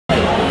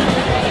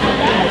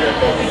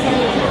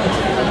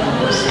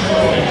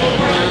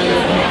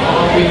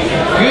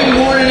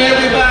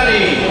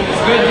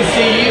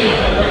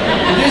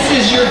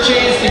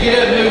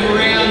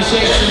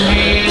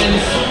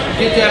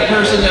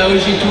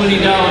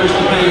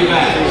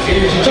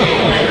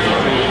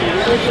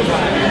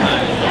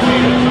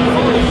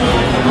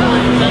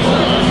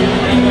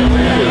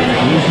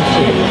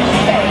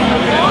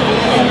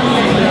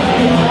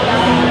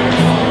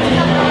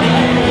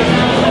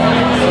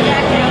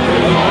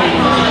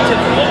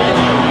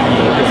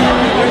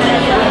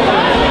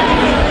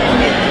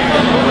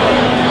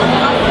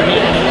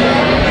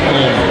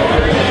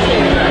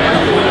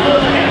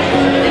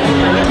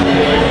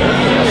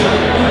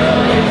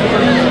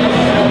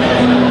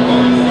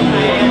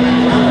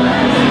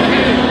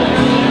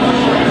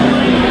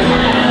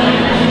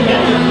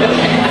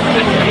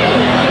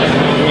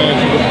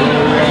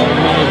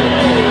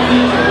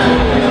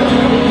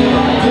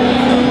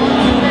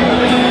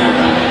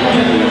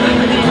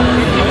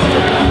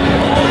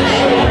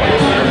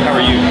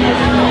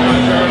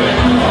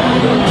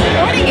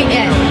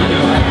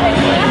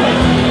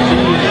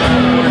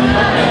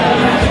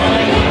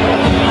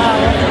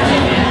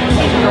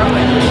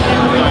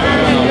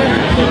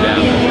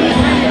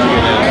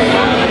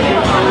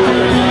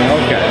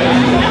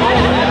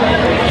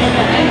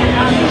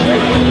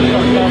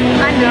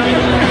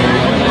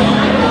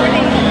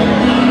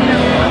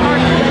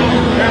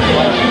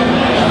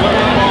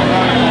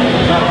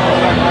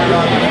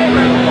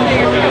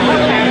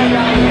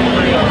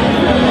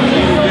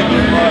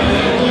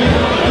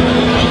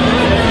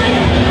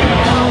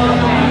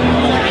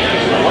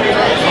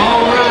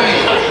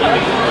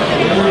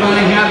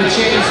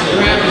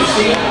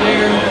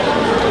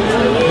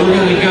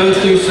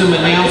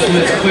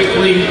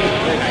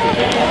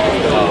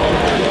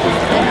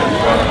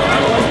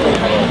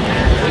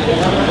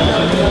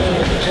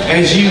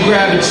As you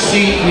grab a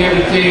seat and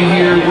everything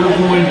here, we're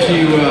going to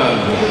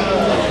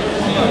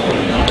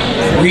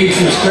read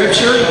some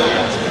scripture.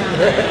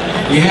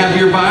 You have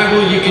your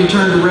Bible, you can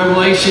turn to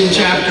Revelation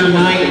chapter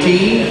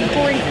 19.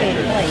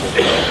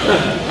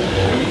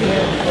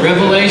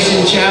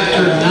 Revelation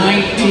chapter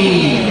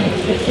 19.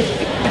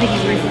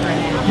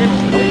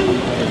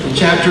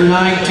 Chapter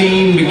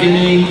 19,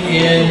 beginning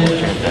in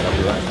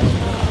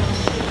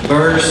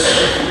verse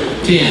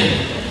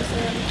 10.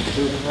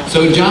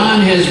 So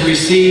John has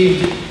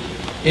received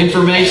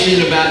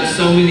information about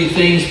so many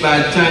things by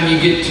the time you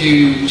get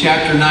to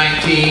chapter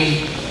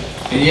 19,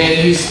 and yet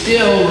he's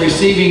still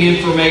receiving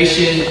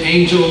information.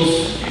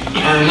 Angels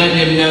are letting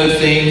him know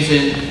things,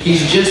 and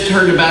he's just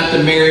heard about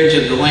the marriage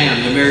of the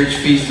Lamb, the marriage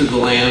feast of the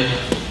Lamb.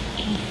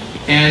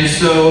 And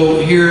so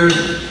here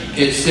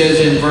it says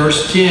in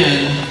verse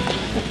 10,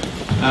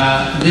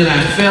 then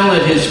I fell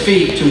at his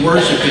feet to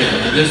worship him.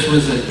 Now, this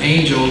was an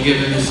angel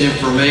giving this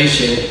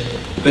information,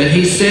 but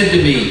he said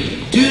to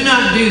me, "Do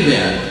not do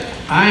that.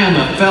 I am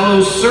a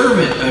fellow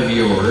servant of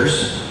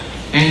yours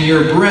and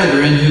your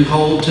brethren who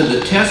hold to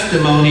the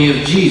testimony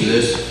of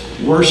Jesus.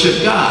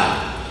 Worship God."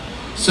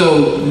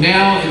 So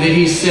now that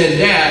he said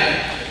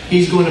that,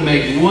 he's going to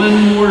make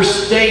one more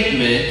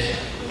statement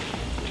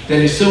that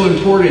is so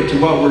important to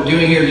what we're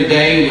doing here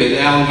today with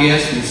Al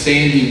Guest and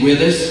Sandy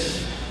with us,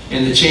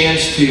 and the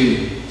chance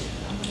to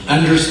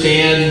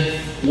understand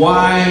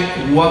why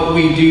what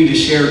we do to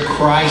share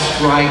Christ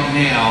right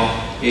now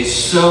is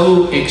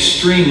so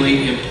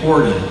extremely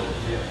important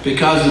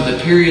because of the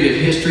period of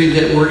history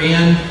that we're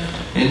in.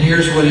 And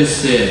here's what it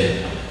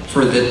said: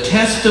 "For the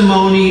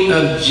testimony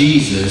of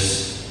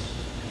Jesus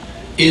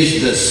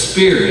is the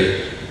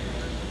spirit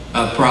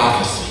of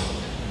prophecy."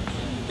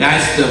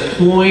 That's the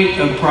point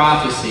of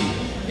prophecy.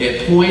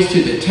 It points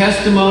to the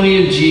testimony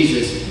of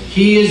Jesus.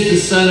 He is the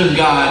Son of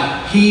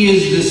God. He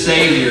is the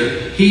Savior.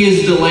 He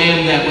is the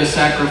Lamb that was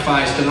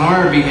sacrificed on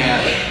our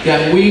behalf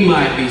that we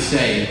might be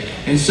saved.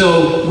 And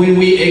so when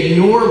we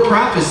ignore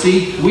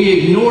prophecy, we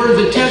ignore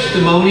the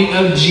testimony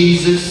of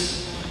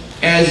Jesus,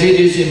 as it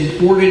is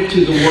important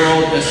to the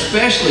world,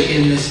 especially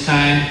in this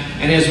time.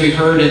 And as we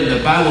heard in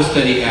the Bible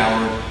study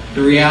hour,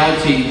 the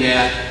reality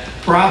that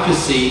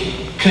prophecy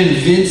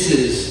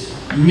convinces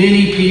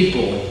many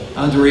people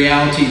of the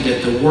reality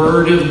that the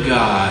Word of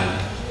God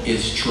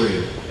is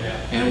true.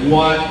 And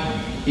what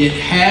it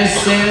has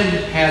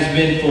said has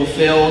been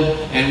fulfilled,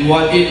 and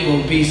what it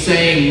will be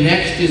saying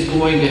next is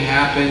going to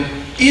happen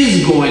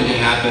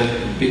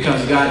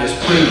because God has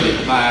proved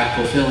it by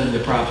fulfilling the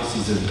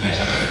prophecies of the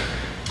past.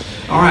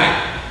 All right.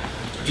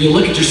 If you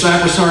look at your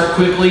Cypress Heart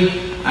quickly,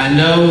 I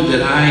know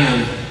that I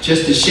am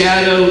just a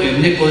shadow of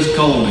Nicholas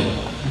Coleman.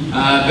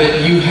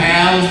 But you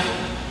have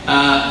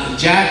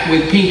Jack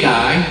with pink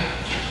eye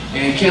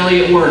and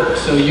Kelly at work.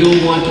 So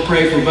you'll want to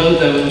pray for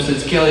both of them,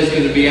 since Kelly's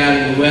going to be out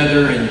in the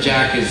weather and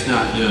Jack is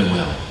not doing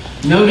well.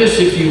 Notice,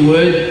 if you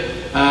would,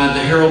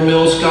 the Harold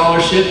Mills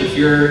Scholarship. If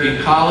you're in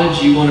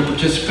college, you want to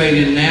participate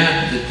in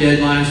that. The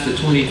deadline's the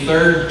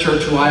 23rd.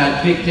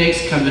 Church-wide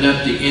picnics coming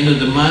up the end of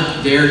the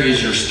month. There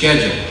is your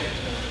schedule.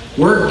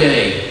 Work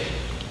day,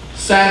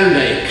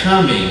 Saturday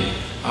coming.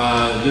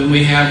 Then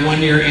we have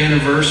 1 year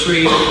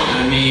anniversary.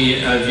 I mean,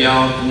 if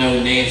y'all know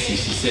Nancy,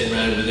 she's sitting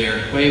right over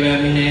there. Wave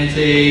at me,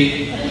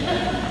 Nancy.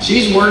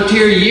 She's worked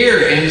here a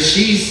year, and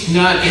she's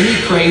not any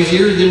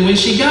crazier than when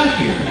she got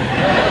here.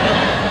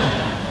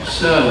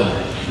 So,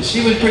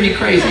 she was pretty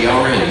crazy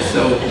already.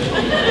 So,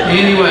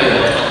 anyway,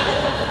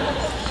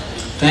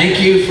 thank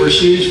you for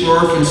Shoes for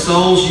Orphan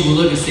Souls. You can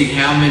look and see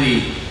how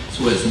many.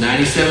 So it's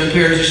 97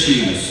 pairs of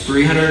shoes,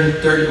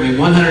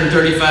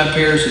 135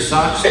 pairs of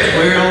socks,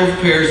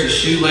 12 pairs of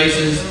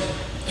shoelaces,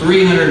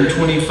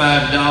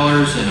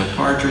 $325, and a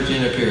partridge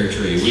in a pear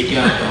tree. We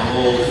got the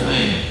whole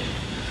thing.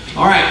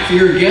 All right, if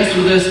you're a guest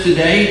with us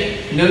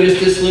today, notice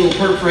this little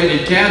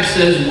perforated tab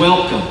says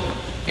welcome.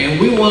 And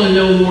we want to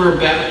know more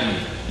about you.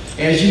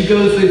 As you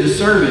go through the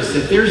service,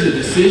 if there's a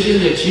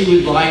decision that you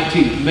would like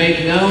to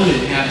make known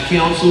and have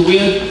counsel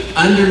with,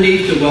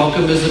 underneath the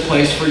welcome is a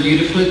place for you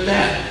to put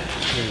that.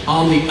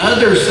 On the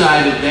other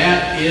side of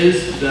that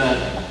is the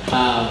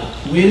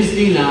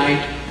Wednesday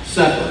night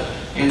supper.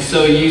 And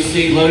so you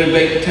see loaded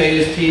baked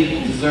potatoes,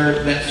 tea,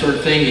 dessert, that sort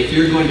of thing. If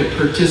you're going to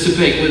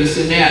participate with us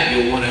in that,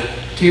 you'll want to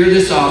tear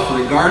this off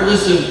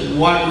regardless of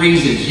what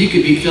reasons. You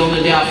could be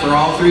filling it out for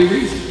all three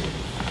reasons.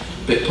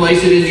 But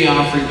place it in the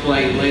offering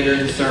plate later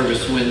in the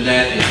service when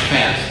that is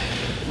passed.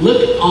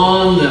 Look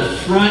on the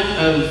front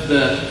of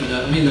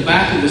the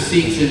back of the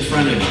seats in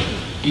front of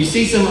you. You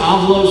see some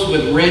envelopes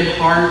with red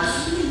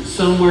hearts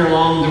somewhere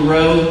along the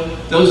road.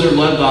 Those are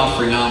love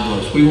offering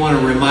envelopes. We want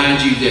to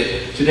remind you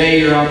that today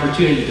your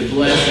opportunity to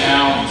bless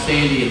Al and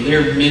Sandy and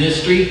their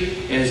ministry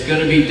is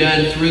going to be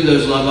done through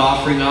those love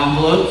offering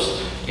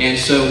envelopes. And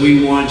so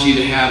we want you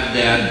to have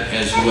that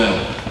as well.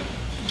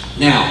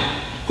 Now,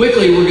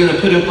 quickly, we're going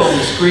to put up on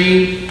the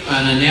screen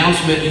an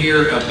announcement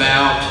here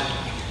about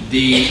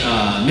the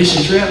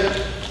mission trip.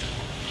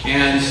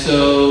 And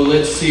so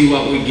let's see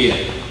what we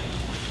get.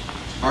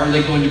 Are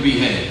they going to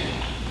behave?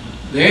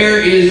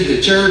 There is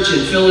the church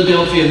in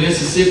Philadelphia,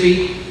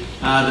 Mississippi.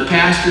 The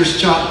pastor's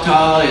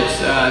Choctaw.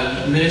 It's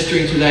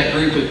ministering to that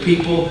group of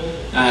people.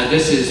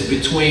 This is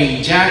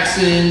between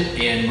Jackson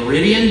and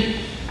Meridian.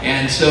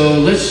 And so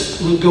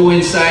let's go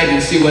inside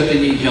and see what they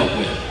need help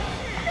with.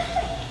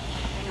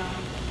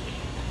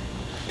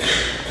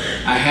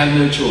 I have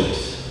no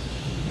choice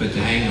but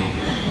to hang on.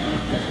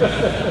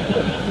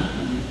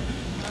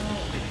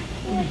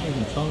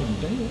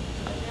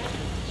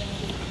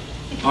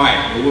 All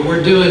right, well, what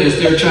we're doing is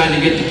they're trying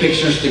to get the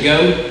pictures to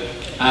go.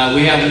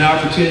 We have an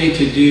opportunity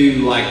to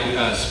do like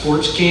a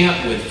sports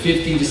camp with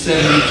 50 to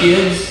 70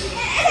 kids,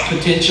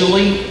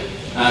 potentially,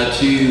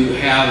 to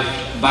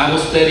have Bible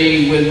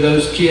study with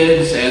those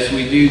kids as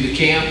we do the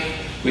camp.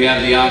 We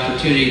have the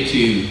opportunity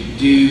to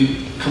do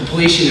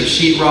completion of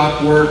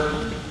sheetrock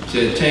work,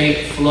 to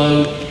tape,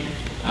 float,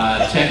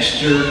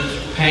 texture,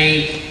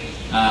 paint.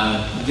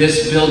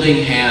 This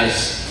building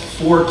has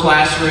 4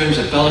 classrooms,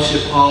 a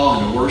fellowship hall,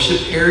 and a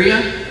worship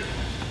area.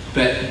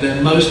 But the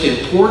most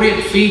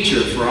important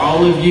feature for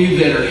all of you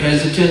that are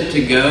hesitant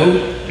to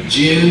go,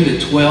 June the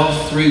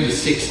 12th through the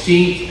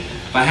 16th,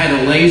 if I had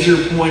a laser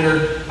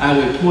pointer, I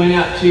would point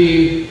out to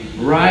you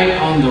right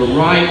on the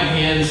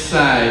right-hand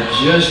side,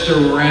 just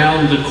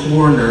around the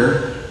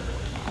corner,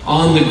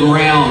 on the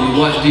ground,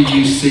 what do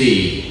you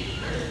see?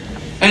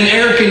 An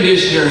air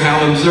conditioner.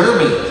 How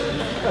observant.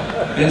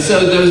 And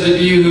so those of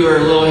you who are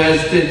a little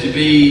hesitant to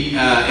be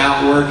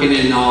out working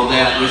and all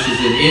that, this is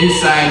an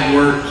inside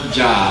work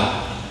job.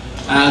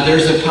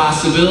 There's a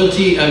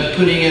possibility of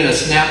putting in a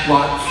snap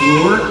block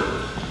floor,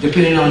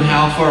 depending on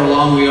how far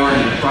along we are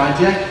in the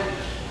project.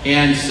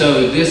 And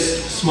so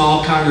this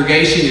small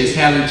congregation is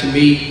having to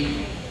meet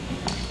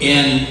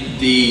in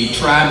the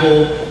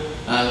tribal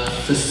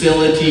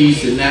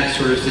facilities and that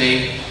sort of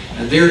thing.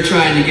 And they're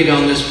trying to get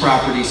on this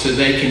property so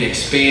they can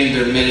expand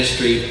their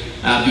ministry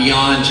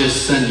beyond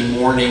just Sunday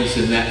mornings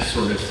and that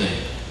sort of thing.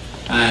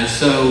 And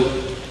so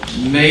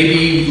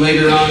maybe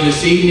later on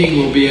this evening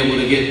we'll be able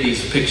to get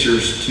these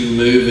pictures to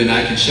move and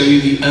I can show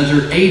you the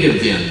other 8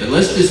 of them. But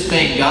let's just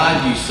thank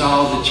God you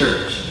saw the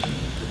church.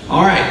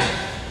 All right.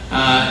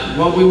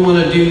 What we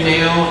want to do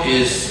now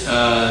is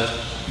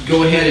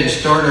go ahead and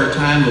start our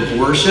time of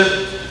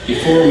worship.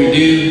 Before we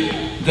do,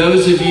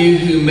 those of you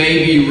who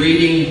may be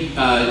reading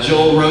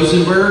Joel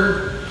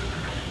Rosenberg,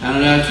 I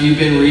don't know if you've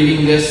been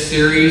reading this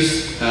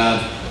series,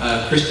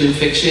 Christian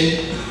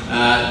fiction.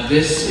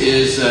 This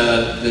is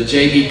the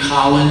J.B.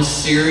 Collins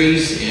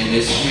series, and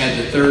it's had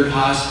the 3rd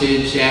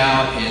hostage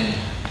out, and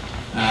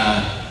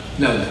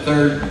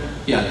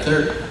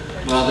third.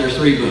 Well, there's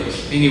 3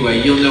 books.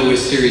 Anyway, you'll know which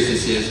series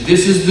this is.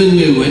 This is the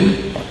new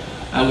one,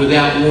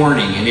 Without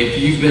Warning. And if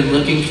you've been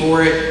looking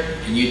for it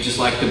and you'd just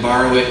like to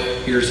borrow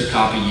it, here's a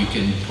copy you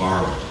can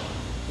borrow.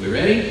 We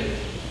ready?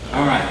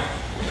 All right.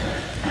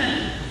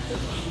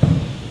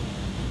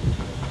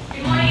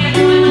 Good morning,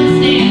 everyone. Let's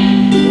stand.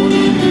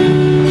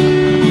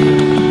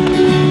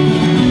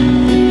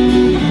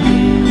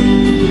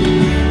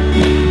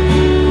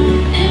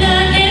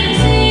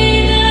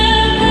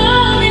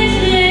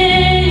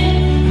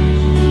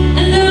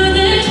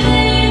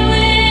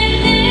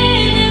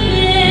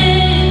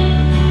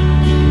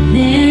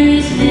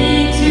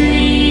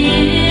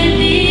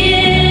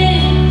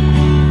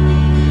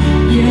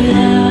 Your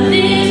love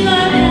is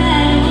my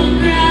battle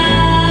cry.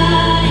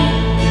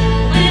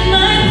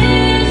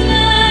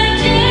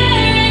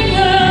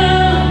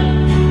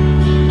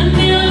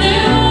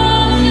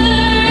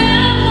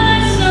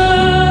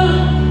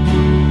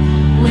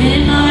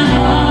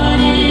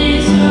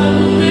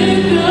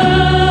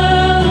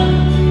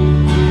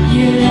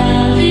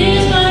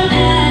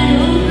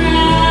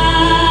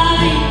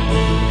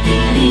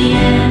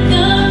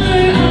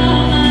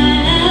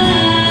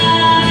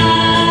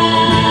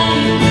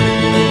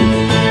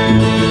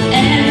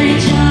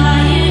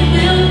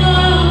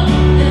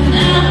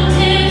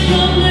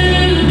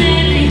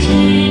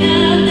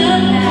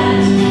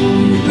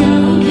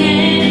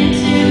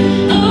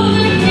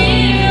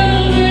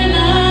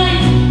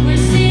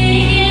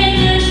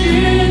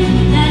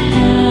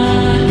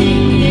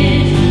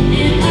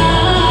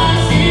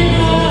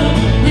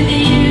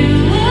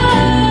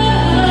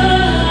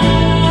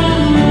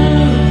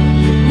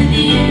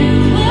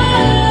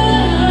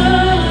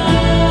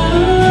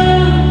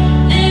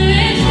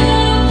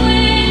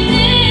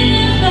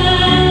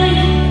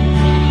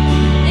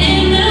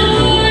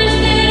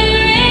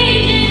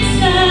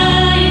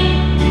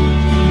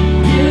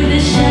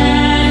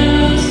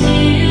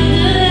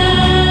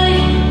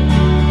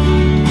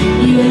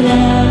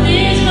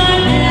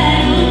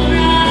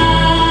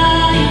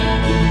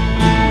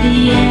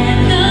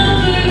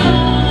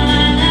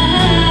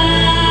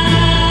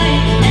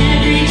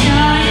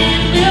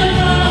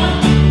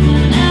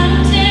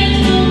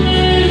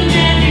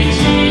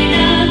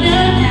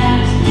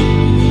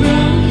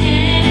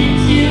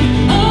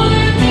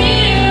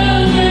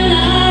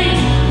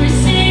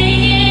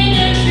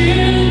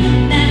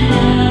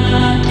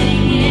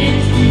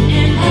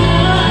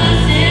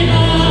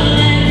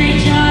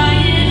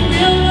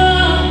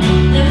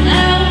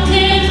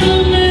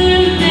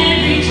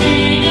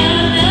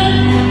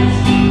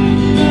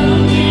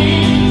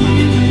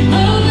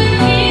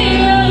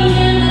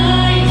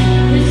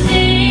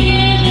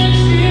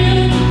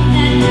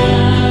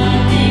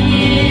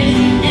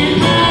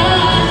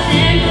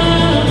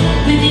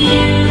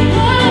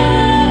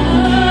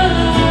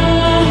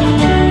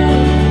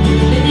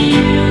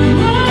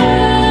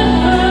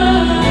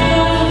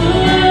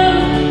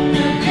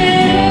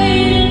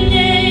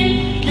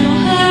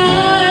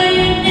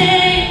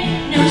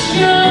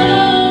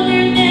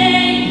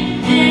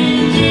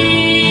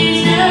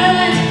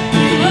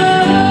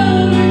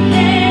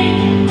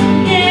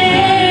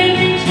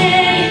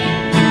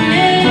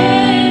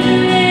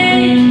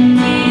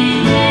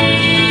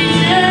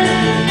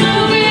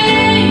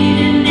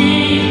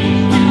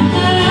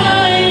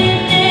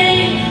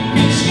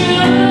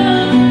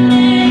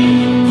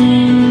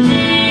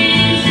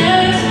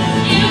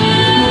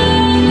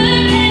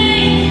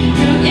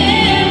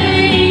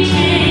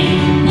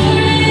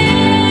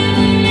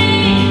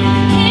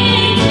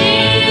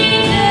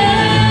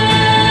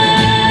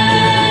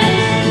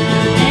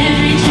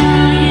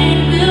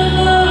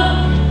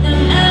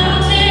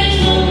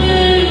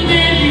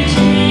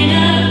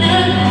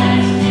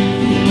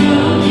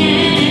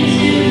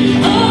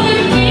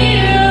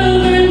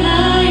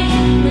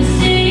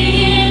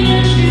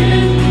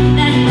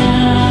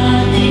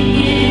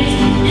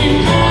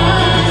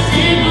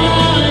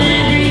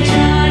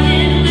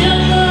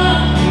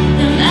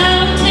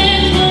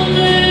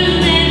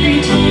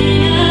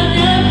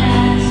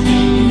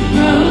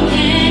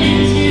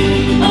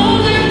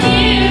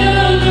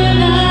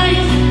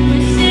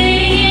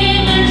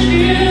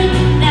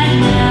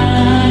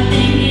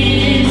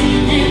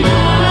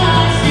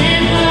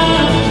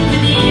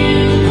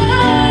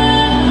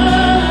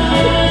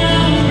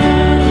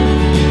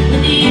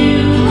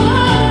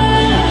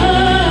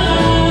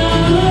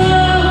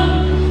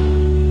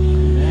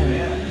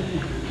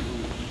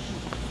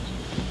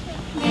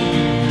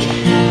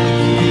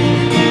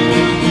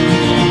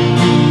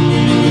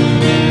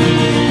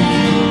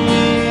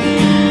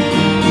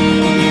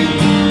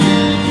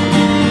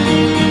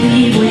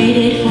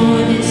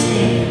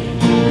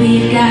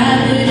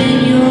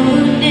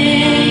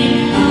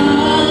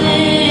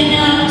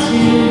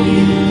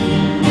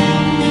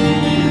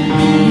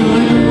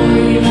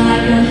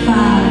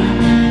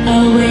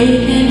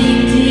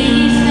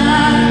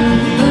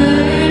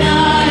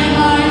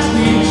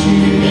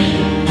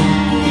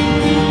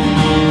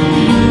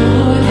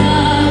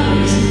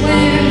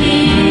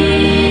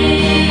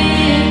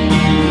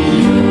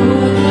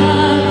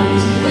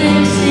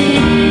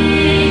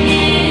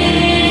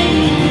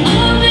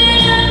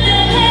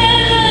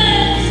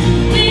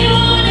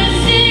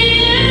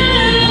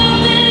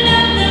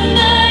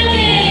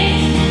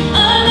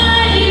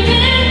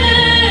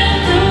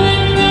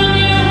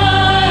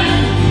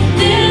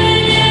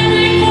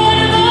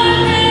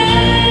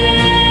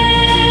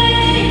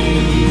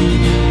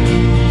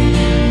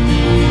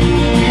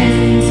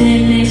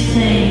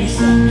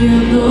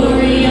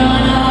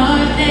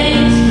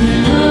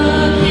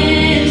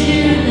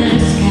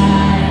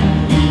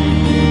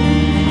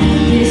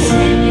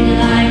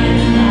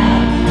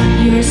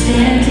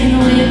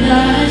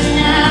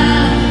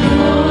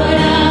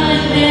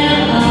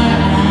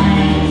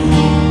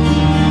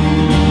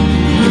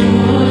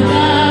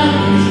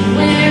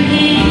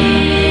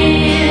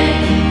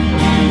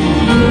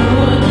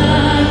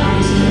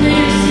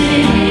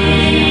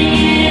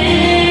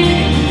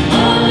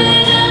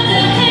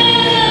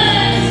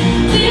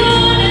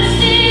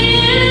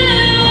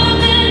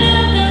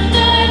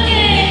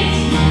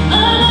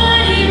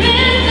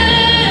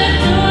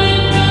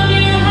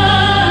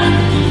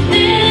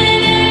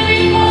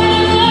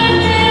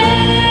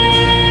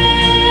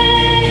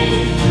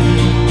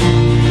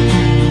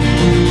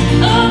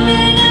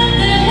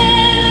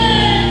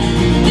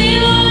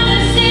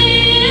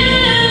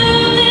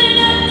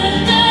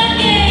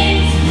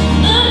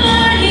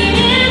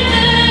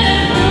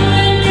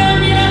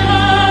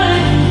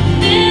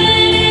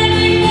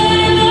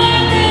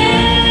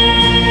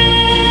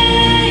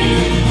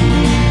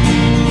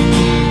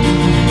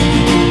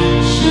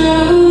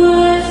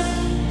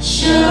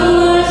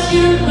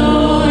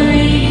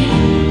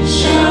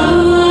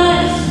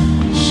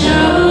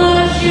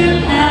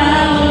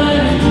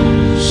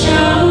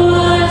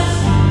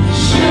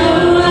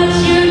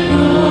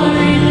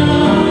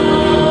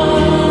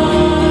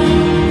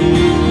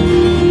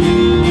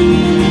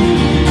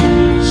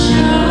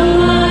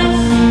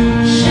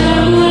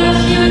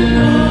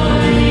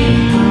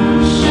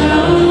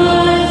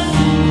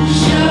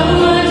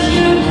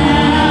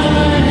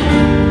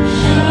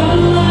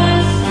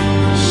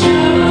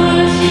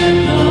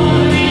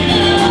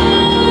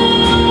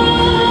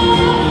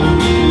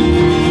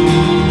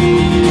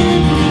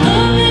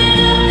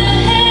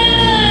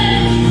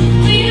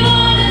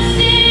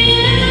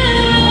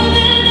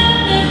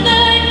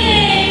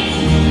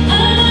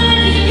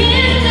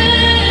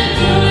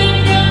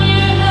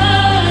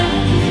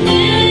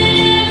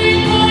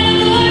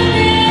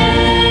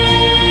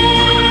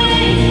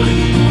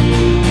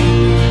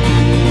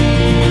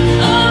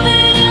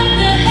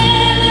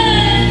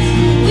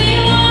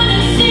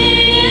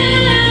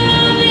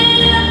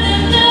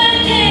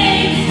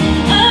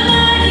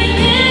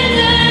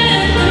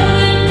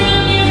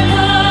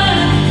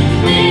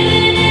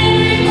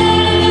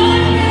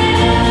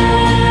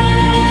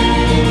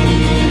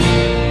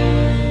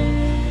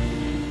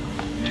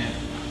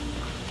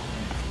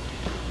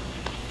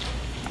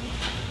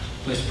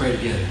 Let's pray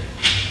together.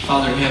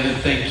 Father in heaven,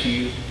 thank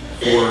you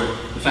for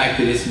the fact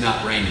that it's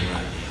not raining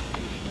right now.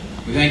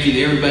 We thank you that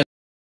everybody